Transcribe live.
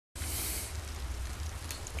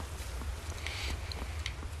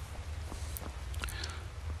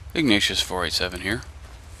Ignatius487 here,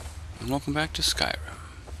 and welcome back to Skyrim.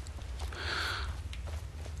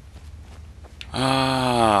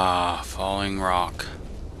 Falling rock.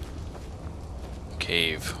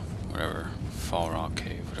 Cave. Whatever. Fall rock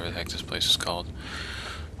cave. Whatever the heck this place is called.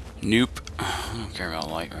 Nope. I don't care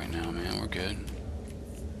about light right now, man. We're good.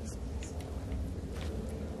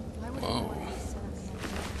 Whoa.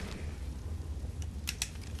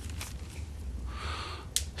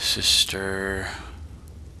 Sister.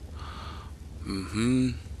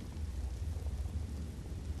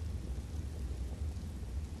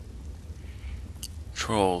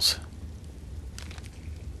 Trolls.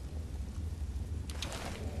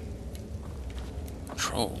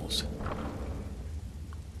 Trolls.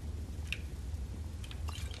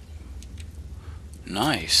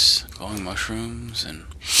 Nice. Glowing mushrooms and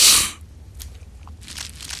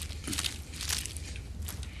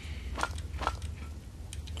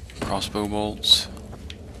crossbow bolts.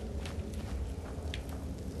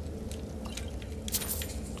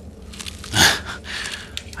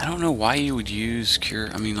 I don't know why you would use cure.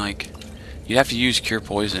 I mean, like, you'd have to use cure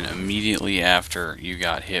poison immediately after you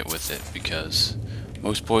got hit with it because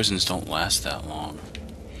most poisons don't last that long.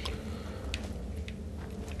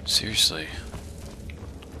 Seriously.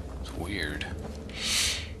 It's weird.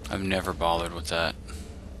 I've never bothered with that.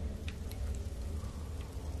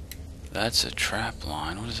 That's a trap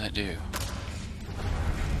line. What does that do?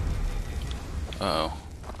 Uh-oh.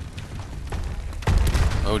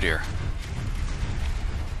 Oh dear.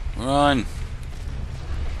 Run!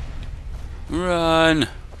 Run!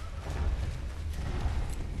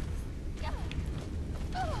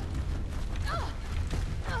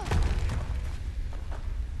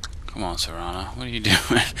 Come on, Serana. What are you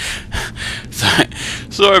doing?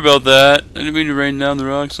 Sorry about that. I didn't mean to rain down the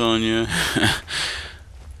rocks on you.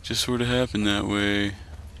 Just sort of happened that way.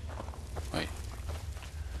 Wait.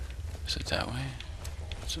 Is it that way?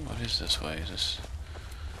 So what is this way? Is this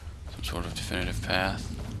some sort of definitive path?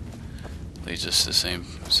 Leads us the same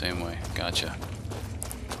way. Gotcha.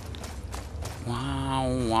 Wow,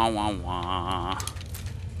 wow, wow, wow.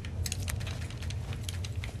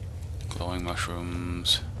 Glowing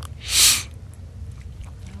mushrooms.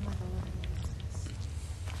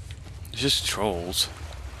 It's just trolls.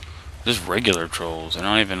 Just regular trolls. They're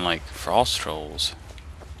not even like frost trolls.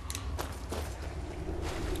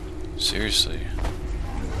 Seriously.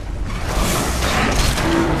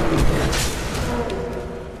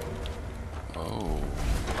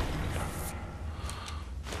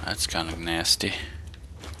 That's kind of nasty.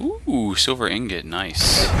 Ooh, silver ingot,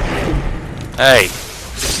 nice. Hey!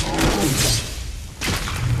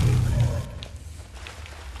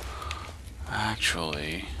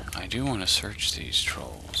 Actually, I do want to search these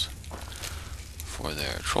trolls for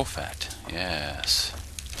their troll fat. Yes.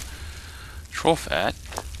 Troll fat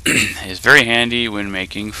is very handy when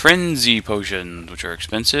making frenzy potions, which are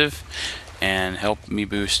expensive and help me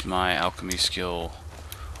boost my alchemy skill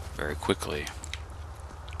very quickly.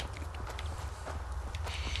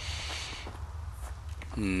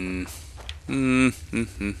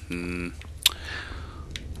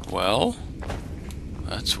 Well,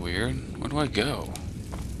 that's weird. Where do I go?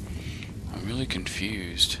 I'm really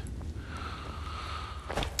confused.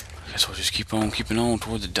 I guess we'll just keep on keeping on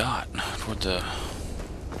toward the dot, toward the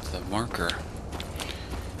marker.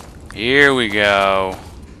 Here we go.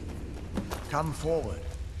 Come forward.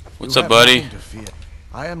 What's up, buddy? To fear.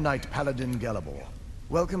 I am Knight Paladin Gelebor.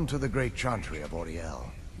 Welcome to the great chantry of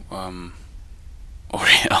Oriel. Oriel.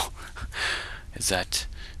 Is that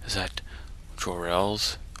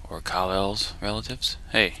Jorel's or Kal-El's relatives?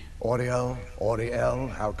 Hey. Oriel,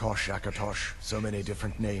 Alkosh, Akatosh, so many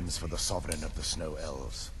different names for the sovereign of the snow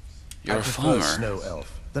elves. You're a prefer Falmer. Snow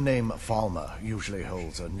elf. The name Falmer usually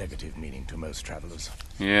holds a negative meaning to most travelers.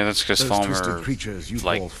 Yeah, that's because Those twisted Falmer creatures you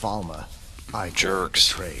like call Falmer, I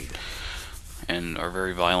jerks. call betrayed. And are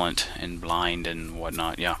very violent and blind and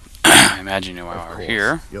whatnot. Yeah. I imagine you are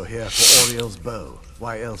here. You're here for Oriel's bow.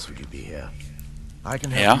 Why else would you be here? I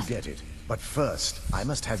can help Yeah? you get it, but first, I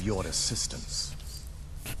must have your assistance.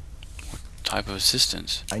 What type of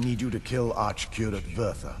assistance? I need you to kill Archcurate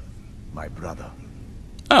Vertha, my brother.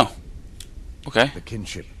 Oh. Okay. The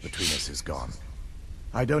kinship between us is gone.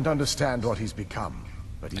 I don't understand what he's become,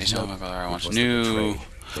 but he's Tell no. my brother I want It was new. the betrayed.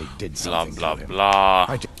 They did Blah something blah to him. blah.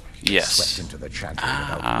 I just Yes. swept into the chantry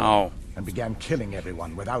without Ow. warning and began killing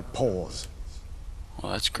everyone without pause.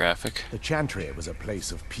 Well, that's graphic. The chantry was a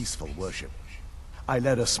place of peaceful worship. I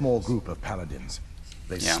led a small group of paladins.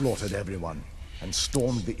 They Yeah. slaughtered everyone and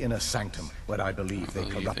stormed the inner sanctum where I believe they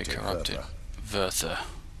corrupted Vertha. Vertha.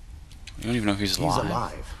 You don't even know if he's He's alive.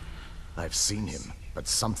 alive. I've seen him, but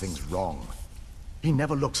something's wrong. He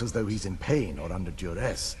never looks as though he's in pain or under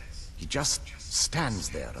duress. He just stands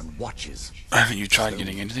there and watches. Haven't you tried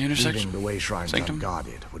getting into the intersection? Leaving the way shrines Sanctum?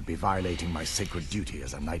 unguarded would be violating my sacred duty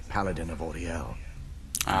as a knight paladin of Auriel.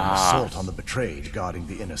 An Ah, assault on the betrayed guarding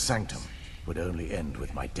the inner sanctum would only end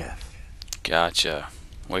with my death. gotcha.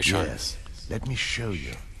 Way shrine. Yes, let me show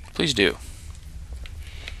you. Please do.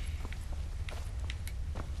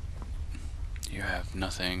 You have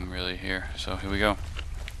nothing really here, so here we go.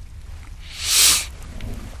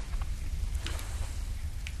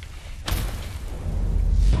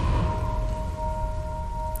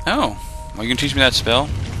 Oh, well, you can teach me that spell?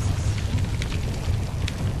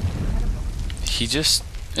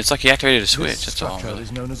 It's like he activated a switch, This that's all, structure really.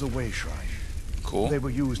 is known as a way shrine. Cool. They were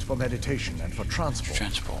used for meditation and for transport,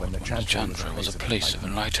 when the chantry was a place of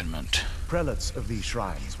enlightenment. Prelates of these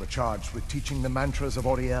shrines were charged with teaching the mantras of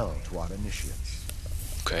Auriel to our initiates.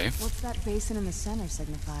 Okay. What's that basin in the center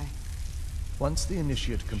signify? Once the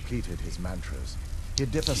initiate completed his mantras,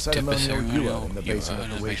 he'd dip a Dip a ceremonial ewer in the ewer basin of in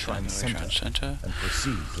the the way basin of shrine the way shrine center, center. and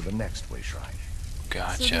proceed to the next way shrine. So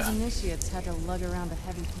Gotcha. these initiates had to lug around a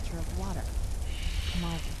heavy pitcher of water.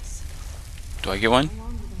 Marvelous. Do I get one? How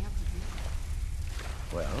long do they have to do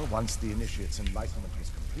that? Well, once the initiate's enlightenment was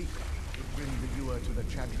complete, he'd bring the ewer to the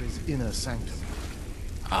chantry's inner sanctum.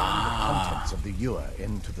 The contents of the ewer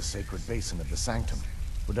into the sacred basin of the sanctum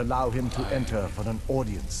would allow him to enter for an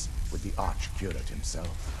audience with the arch-curate himself.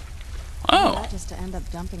 Oh, That just to end up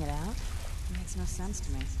dumping it out? Makes no sense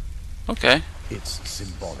to me. okay. It's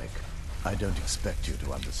symbolic. I don't expect you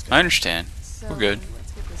to understand. I understand. So, We're good.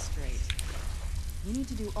 let's get this straight. We need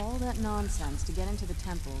to do all that nonsense to get into the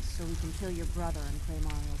temples so we can kill your brother and claim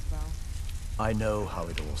Ariel's bow. I know how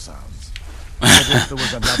it all sounds. But if there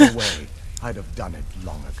was another way, I'd have done it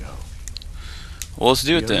long ago. Well, let's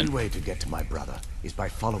do it The only then. way to get to my brother is by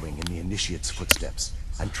following in the initiate's footsteps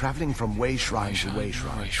and traveling from way shrine to way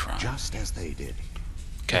shrine, just as they did.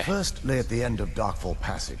 The Okay. first lay at the end of Darkfall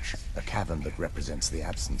Passage, a cavern that represents the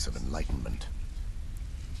absence of enlightenment.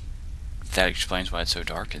 That explains why it's so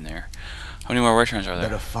dark in there. How many more restaurants are There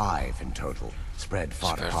there? are 5 in total, spread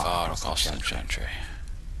far Spread apart far across across the the chantry. chantry.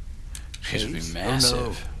 It should be Caves? massive. Oh,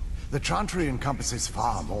 no. The chantry encompasses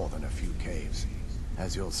far more than a few caves,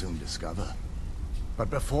 as you'll soon discover. But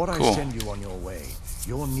before I Cool. send you on your way,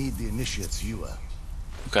 you'll need the initiate's ewer.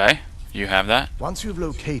 Okay, you have that? Once you've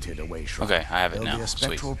located a way shrine, Okay, I have it there'll now. be a Sweet.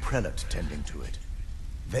 spectral prelate tending to it.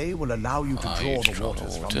 They will allow you to Allow draw you to the draw the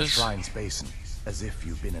waters from the waters. shrine's basin, as if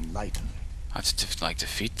you've been enlightened. I have to like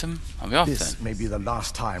defeat them? I'll be off This then. may be the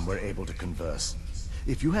last time we're able to converse.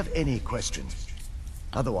 If you have any questions,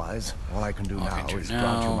 otherwise, all I can do All I now can do is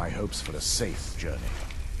grant you now- my hopes for a safe journey.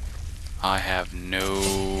 I have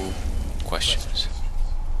no questions.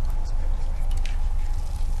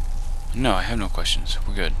 No, I have no questions.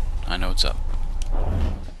 We're good. I know what's up.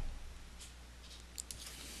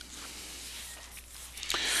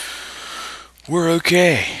 We're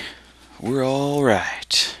okay. We're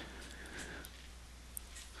alright.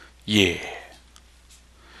 Yeah.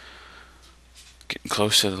 Getting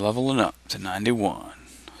close to the leveling up to 91.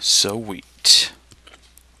 Sweet.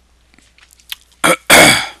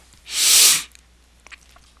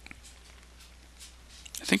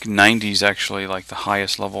 I think 90 is actually like the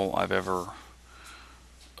highest level I've ever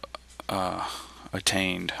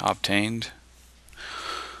obtained,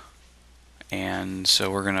 and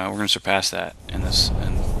so we're gonna surpass that in this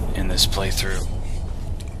playthrough.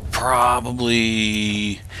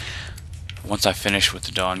 Probably once I finish with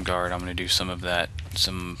the Dawn Guard, I'm gonna do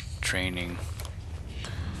some training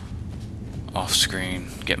off screen,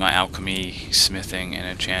 get my alchemy, smithing, and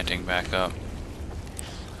enchanting back up.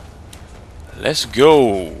 Let's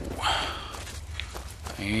go.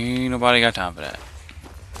 Ain't nobody got time for that.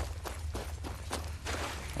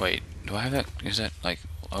 Wait, do I have that? Is that like,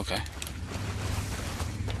 okay.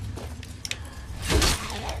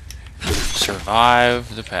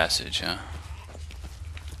 Survive the passage, huh?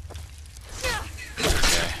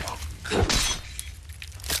 Okay.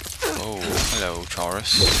 Oh, hello,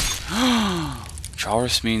 Chaurus.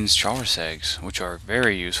 Chaurus means Chaurus eggs, which are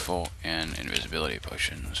very useful in invisibility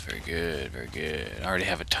potions. Very good, very good. I already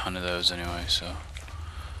have a ton of those anyway, so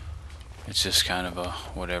it's just kind of a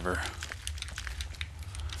whatever.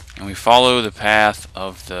 And we follow the path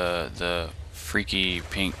of the freaky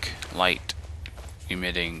pink light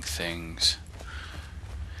emitting things.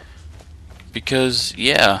 Because,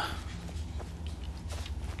 yeah.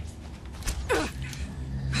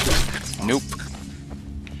 Nope.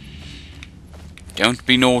 Don't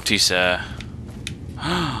be naughty, sir.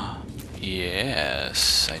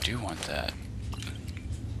 Yes, I do want that.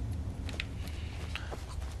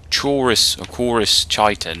 Chorus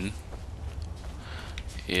Chiton.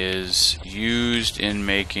 is used in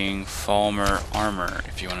making Falmer armor,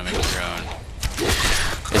 if you want to make your own.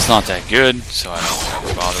 It's not that good, so I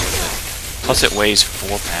don't bother with it. Plus it weighs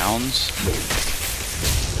 4 pounds.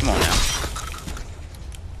 Come on now.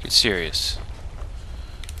 Get serious.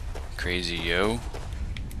 Crazy, yo.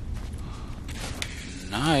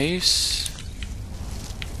 Nice.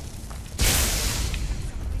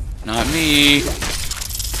 Not me.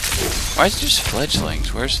 Why is it just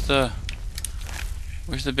fledglings? Where's the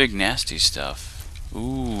big nasty stuff?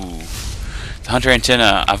 Ooh. The hunter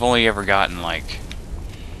antenna, I've only ever gotten like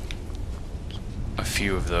a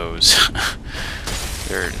few of those.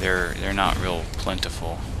 they're not real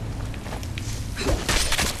plentiful.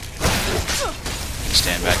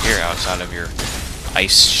 Stand back here outside of your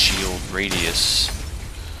ice shield radius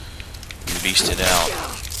and beast it out.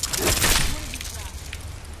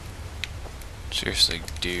 Seriously,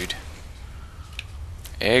 dude.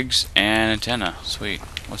 Eggs and antenna. Sweet.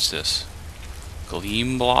 What's this?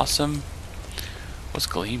 Gleam blossom? What's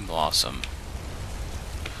gleam blossom?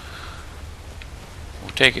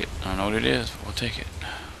 We'll take it. I don't know what it is, but we'll take it.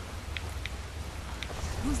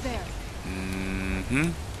 Who's there?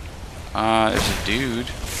 Mm-hmm. There's a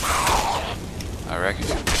dude. I reckon.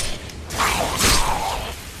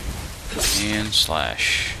 And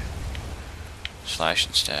slash. Slash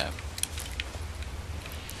and stab.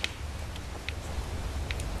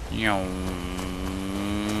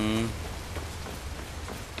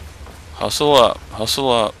 Hustle up.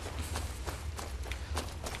 Hustle up.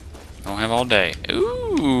 Don't have all day.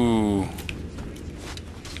 Ooh.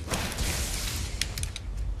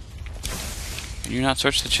 Can you not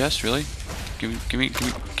search the chest, really? Give me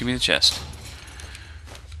the chest.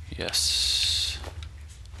 Yes.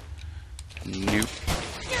 Nope.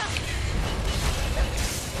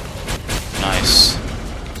 Nice.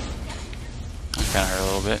 That kinda hurt a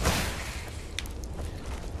little bit.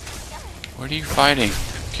 What are you fighting?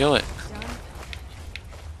 Kill it.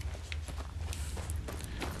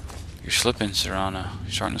 You're slipping, Serana.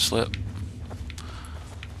 You're starting to slip.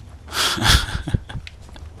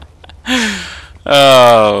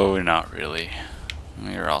 Oh, not really.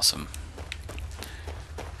 You're awesome.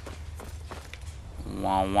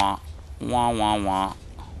 Wah wah. Wah wah wah.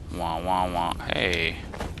 Wah wah wah. Hey.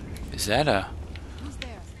 Is that a... Who's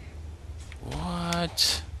there?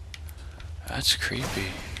 What? That's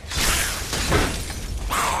creepy.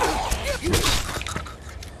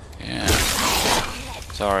 Yeah.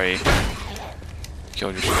 Sorry.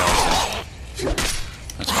 Killed your skeleton.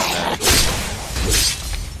 That's my bad.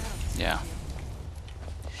 Yeah.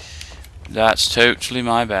 That's totally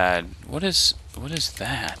my bad. What is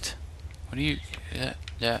that? What do you...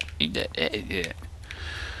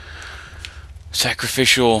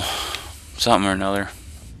 Sacrificial something or another.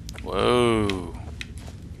 Whoa.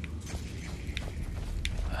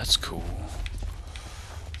 That's cool.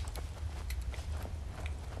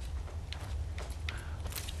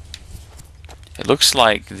 It looks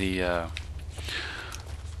like the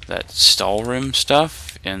that Skyrim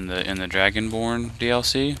stuff in the Dragonborn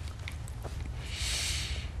DLC.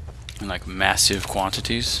 In like massive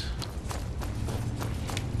quantities.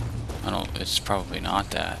 It's probably not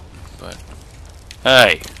that, but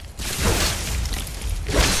hey.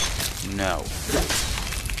 No.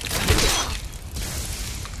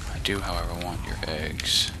 I do, however, want your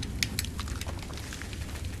eggs.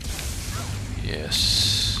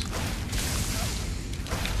 Yes.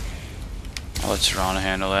 I'll let Serana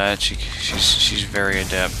handle that. She's very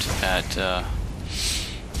adept at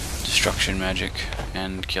destruction magic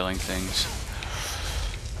and killing things.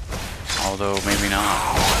 Although maybe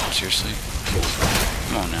not. Seriously.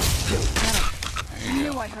 Come on now. There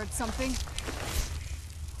you go. I heard something.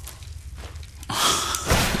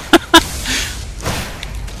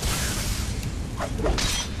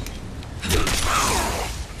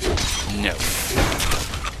 No.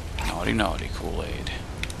 Naughty, naughty Kool-Aid.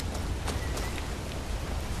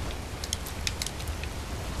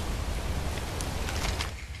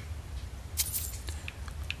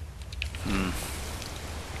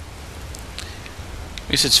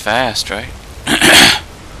 At least it's fast, right?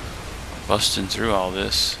 Busting through all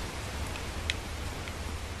this.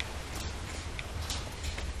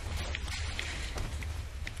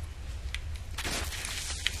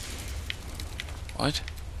 What?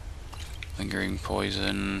 Lingering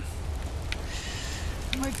poison.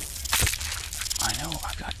 I know,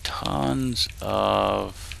 I've got tons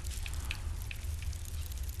of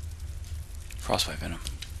frostbite venom.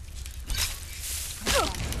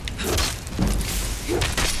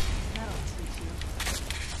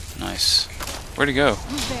 Nice. Where'd it go?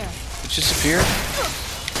 Who's there? It disappeared?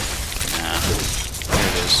 Nah. Here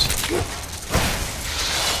it is.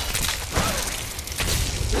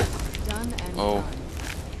 Oh.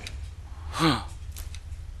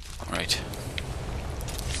 Alright.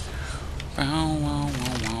 Wow, wow,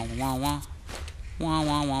 wow, wow, wow. Wow,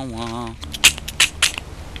 wow, wow, wow.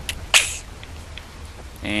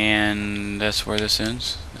 And that's where this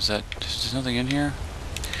ends. Is that... There's nothing in here?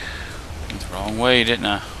 Went the wrong way, didn't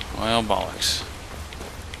I? Well, bollocks.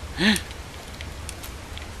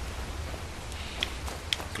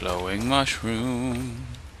 Glowing mushroom.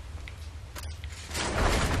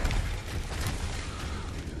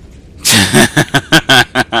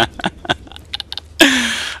 I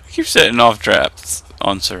keep setting off traps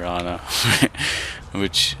on Serrano,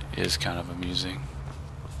 which is kind of amusing.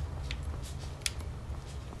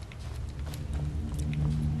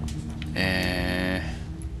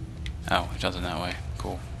 Oh, it doesn't that way.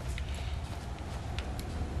 Cool.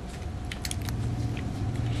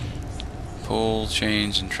 Pull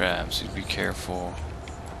chains and traps. Be careful.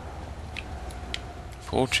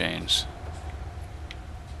 Pull chains.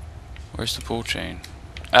 Where's the pull chain?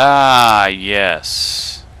 Ah,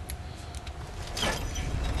 yes.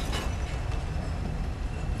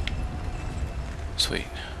 Sweet.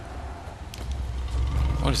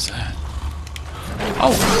 What is that?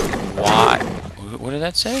 Oh, why? What did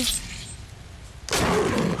that say?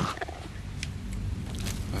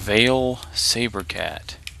 Veil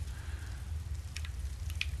Sabercat.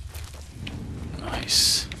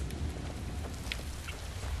 Nice.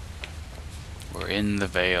 We're in the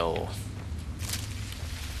Veil.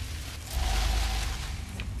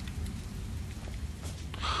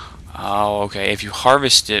 Oh, okay. If you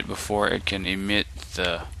harvest it before it can emit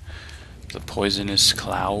the poisonous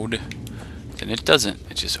cloud, then it doesn't.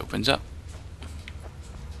 It just opens up.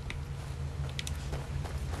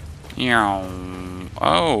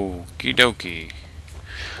 Oh, okie dokie.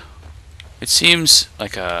 It seems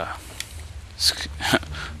like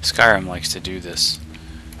Skyrim likes to do this,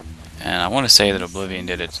 and I want to say that Oblivion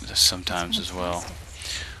did it sometimes as well.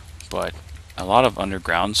 But a lot of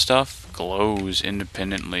underground stuff glows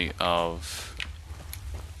independently of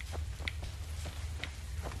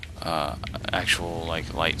actual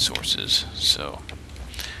like light sources, so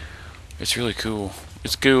it's really cool.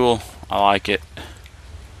 It's cool. I like it.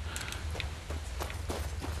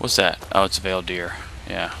 What's that? Oh, it's a veiled deer.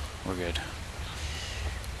 Yeah, we're good.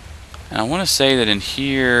 And I want to say that in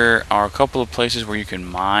here are a couple of places where you can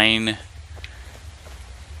mine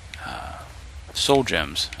soul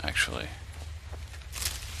gems, actually.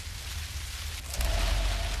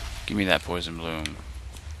 Give me that poison bloom.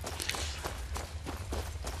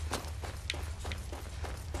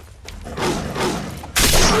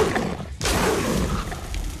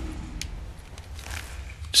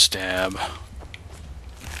 Stab.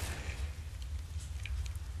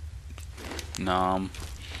 Nom.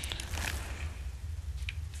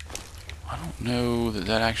 I don't know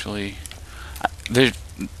that actually...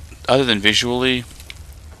 other than visually,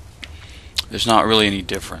 there's not really any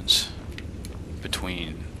difference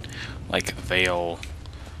between like veil,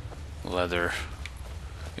 leather.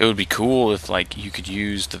 It would be cool if like you could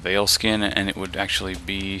use the veil skin and it would actually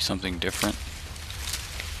be something different.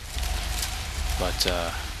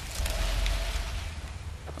 But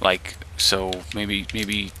like, so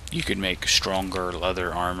maybe you could make stronger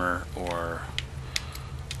leather armor, or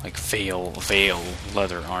like veil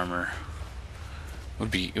leather armor.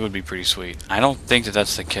 It would be pretty sweet. I don't think that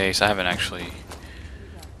that's the case. I haven't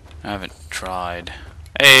tried.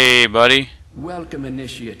 Hey, buddy. Welcome,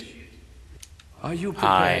 Initiate. Are you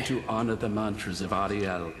Hi. prepared to honor the mantras of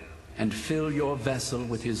Ariel and fill your vessel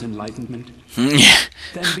with his enlightenment? Yeah.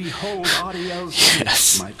 Then behold Ariel's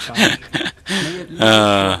Yes. gift, my child. May it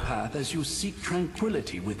light your path as you seek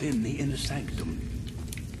tranquility within the inner sanctum.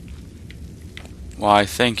 Why,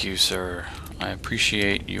 thank you, sir. I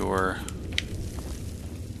appreciate your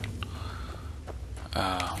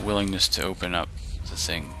willingness to open up the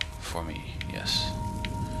thing for me. Yes.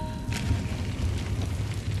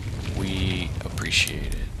 We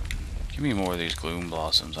appreciate it. Give me more of these gloom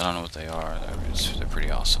blossoms. I don't know what they are. They're pretty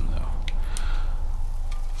awesome, though.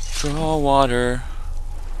 Draw water.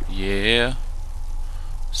 Yeah.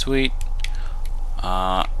 Sweet.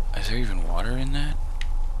 Is there even water in that?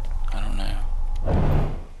 I don't know.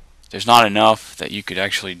 There's not enough that you could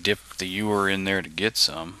actually dip the ewer in there to get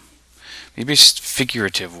some. Maybe it's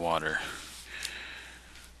figurative water,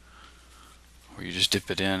 where you just dip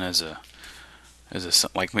it in as a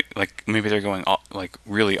like maybe they're going like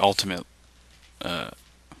really ultimate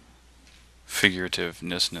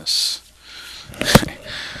figurativeness.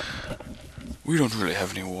 We don't really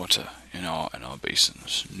have any water in our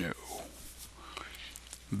basins, no.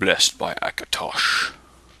 Blessed by Akatosh.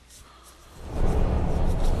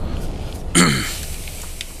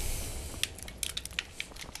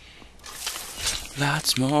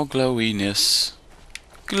 Lots more glowiness.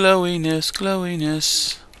 Glowiness,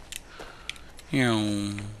 glowiness.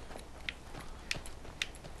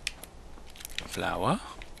 Flower.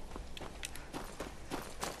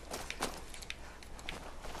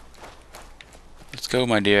 Let's go,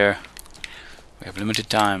 my dear. We have limited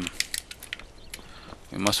time.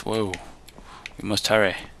 We must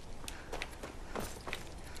hurry.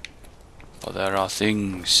 For there are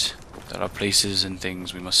things, there are places and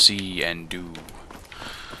things we must see and do.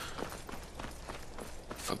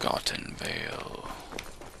 Forgotten Vale.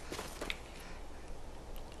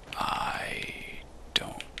 I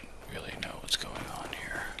don't really know what's going on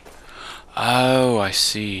here. Oh, I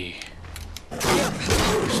see.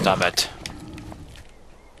 Stop it.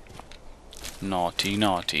 Naughty,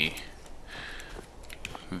 naughty.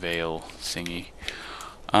 Veil thingy.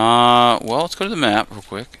 Well, let's go to the map real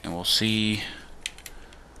quick and we'll see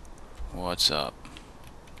what's up.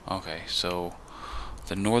 Okay, so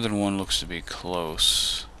the northern one looks to be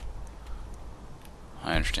close.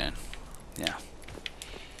 I understand. Yeah.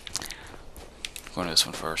 Going to this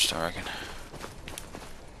one first, I reckon.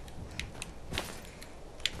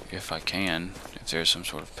 If I can, if there's some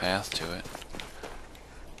sort of path to it.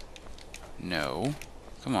 No.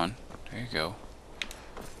 Come on. There you go.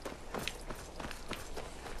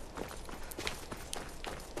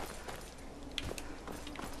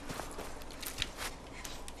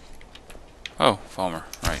 Oh, Falmer.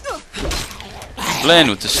 Right. Blend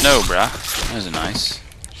with the snow, brah. That was nice.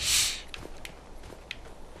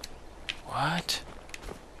 What?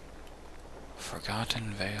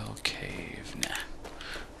 Forgotten Vale Cave.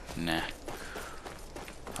 Nah.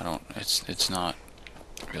 I don't... It's not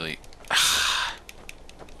really...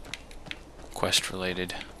 quest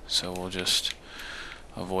related, so we'll just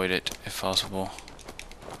avoid it if possible.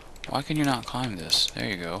 Why can you not climb this? There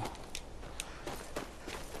you go.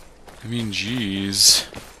 I mean, jeez.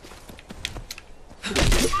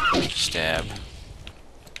 Stab.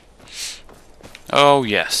 Oh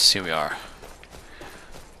yes, here we are.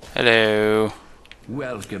 Hello.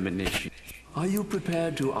 Welcome, initiate. Are you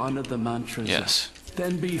prepared to honor the mantras? Yes.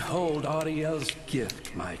 Then behold Ariel's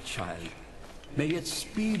gift, my child. May it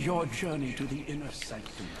speed your journey to the inner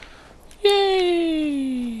sanctum.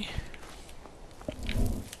 Yay!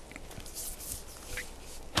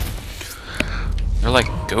 They're like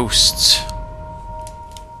ghosts.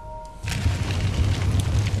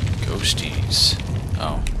 Ghosties.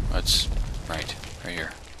 Oh, that's right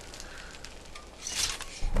here.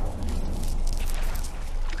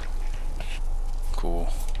 Cool.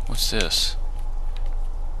 What's this?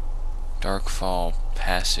 Darkfall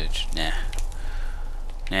Passage. Nah.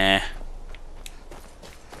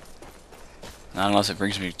 Not unless it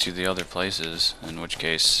brings me to the other places, in which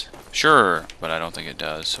case, sure, but I don't think it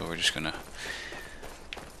does, so we're gonna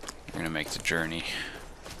make the journey.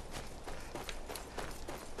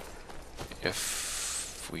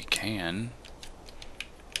 If we can.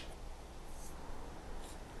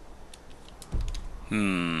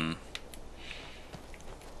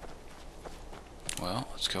 Well,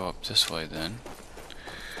 let's go up this way then.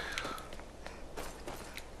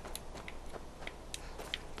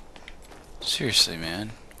 Seriously,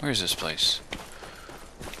 man. Where's this place?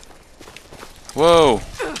 Whoa!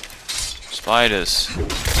 Spiders.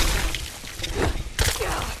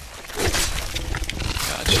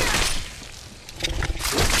 Gotcha.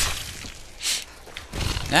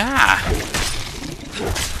 Ah!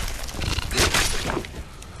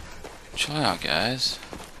 Chill out, guys.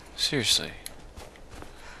 Seriously.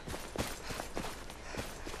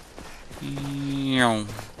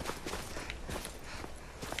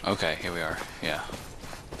 Okay, here we are. Yeah.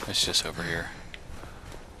 It's just over here.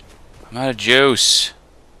 I'm out of juice.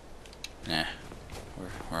 Nah.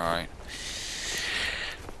 We're alright.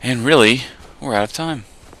 And really, we're out of time.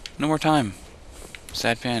 No more time.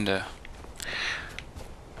 Sad panda.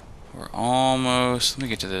 We're almost... Let me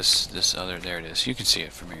get to this other... There it is. You can see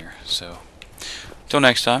it from here. So, till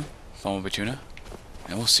next time, Falmer Tuna,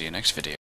 and we'll see you next video.